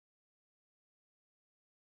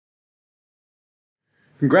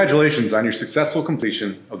Congratulations on your successful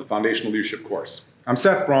completion of the Foundational Leadership course. I'm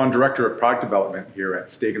Seth Braun, Director of Product Development here at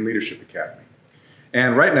STAGEN Leadership Academy.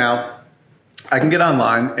 And right now, I can get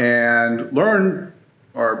online and learn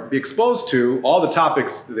or be exposed to all the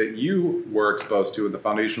topics that you were exposed to in the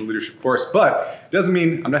Foundational Leadership course, but it doesn't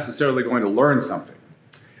mean I'm necessarily going to learn something.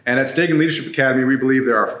 And at STAGEN Leadership Academy, we believe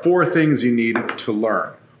there are 4 things you need to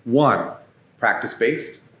learn. 1,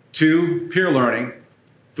 practice-based. 2, peer learning.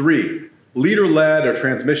 3, leader-led or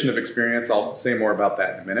transmission of experience. I'll say more about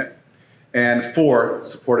that in a minute. And 4,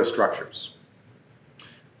 supportive structures.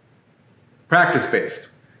 Practice-based.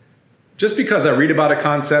 Just because I read about a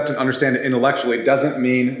concept and understand it intellectually doesn't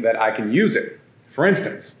mean that I can use it. For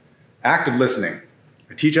instance, active listening.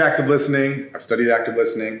 I teach active listening, I've studied active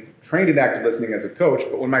listening, trained in active listening as a coach,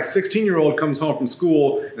 but when my 16-year-old comes home from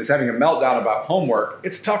school and is having a meltdown about homework,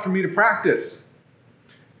 it's tough for me to practice.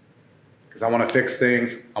 Because I want to fix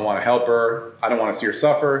things, I want to help her, I don't want to see her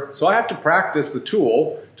suffer, so I have to practice the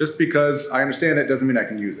tool. Just because I understand it doesn't mean I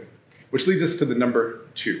can use it. Which leads us to the number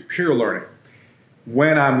 2, peer learning.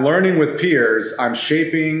 When I'm learning with peers, I'm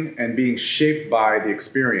shaping and being shaped by the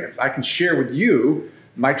experience. I can share with you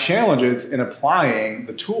my challenges in applying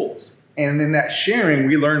the tools. And in that sharing,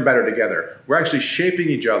 we learn better together. We're actually shaping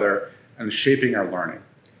each other and shaping our learning.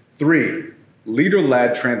 3,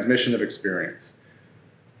 leader-led transmission of experience.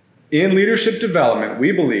 In leadership development,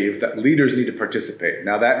 we believe that leaders need to participate.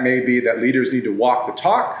 Now that may be that leaders need to walk the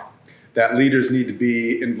talk, that leaders need to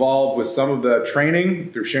be involved with some of the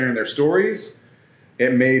training through sharing their stories.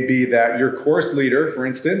 It may be that your course leader, for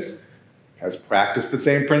instance, has practiced the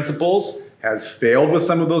same principles, has failed with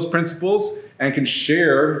some of those principles, and can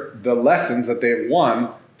share the lessons that they've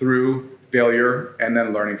won through failure and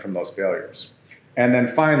then learning from those failures. And then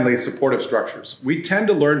finally, supportive structures. We tend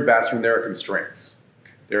to learn best when there are constraints.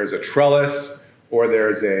 There's a trellis or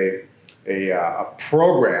there's a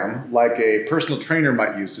program like a personal trainer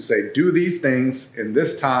might use to say, do these things in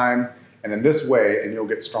this time and in this way, and you'll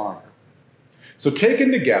get stronger. So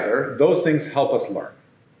taken together, those things help us learn.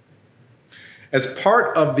 As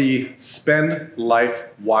part of the Spend Life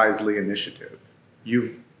Wisely initiative,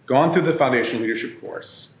 you've gone through the Foundational Leadership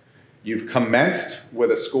course, you've commenced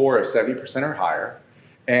with a score of 70% or higher,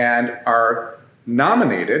 and are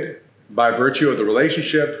nominated by virtue of the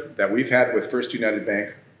relationship that we've had with First United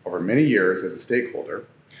Bank over many years as a stakeholder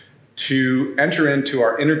to enter into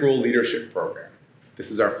our Integral Leadership Program.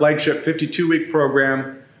 This is our flagship 52-week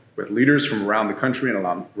program with leaders from around the country and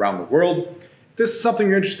around the world. If this is something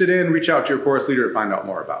you're interested in, reach out to your course leader to find out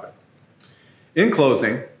more about it. In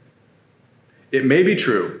closing, it may be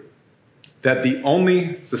true that the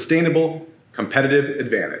only sustainable competitive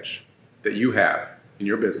advantage that you have in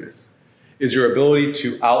your business is your ability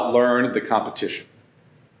to outlearn the competition.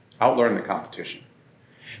 Outlearn the competition.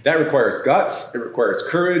 That requires guts, it requires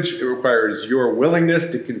courage, it requires your willingness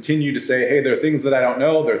to continue to say, hey, there are things that I don't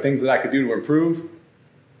know, there are things that I could do to improve.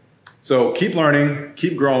 So keep learning,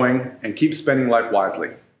 keep growing, and keep spending life wisely.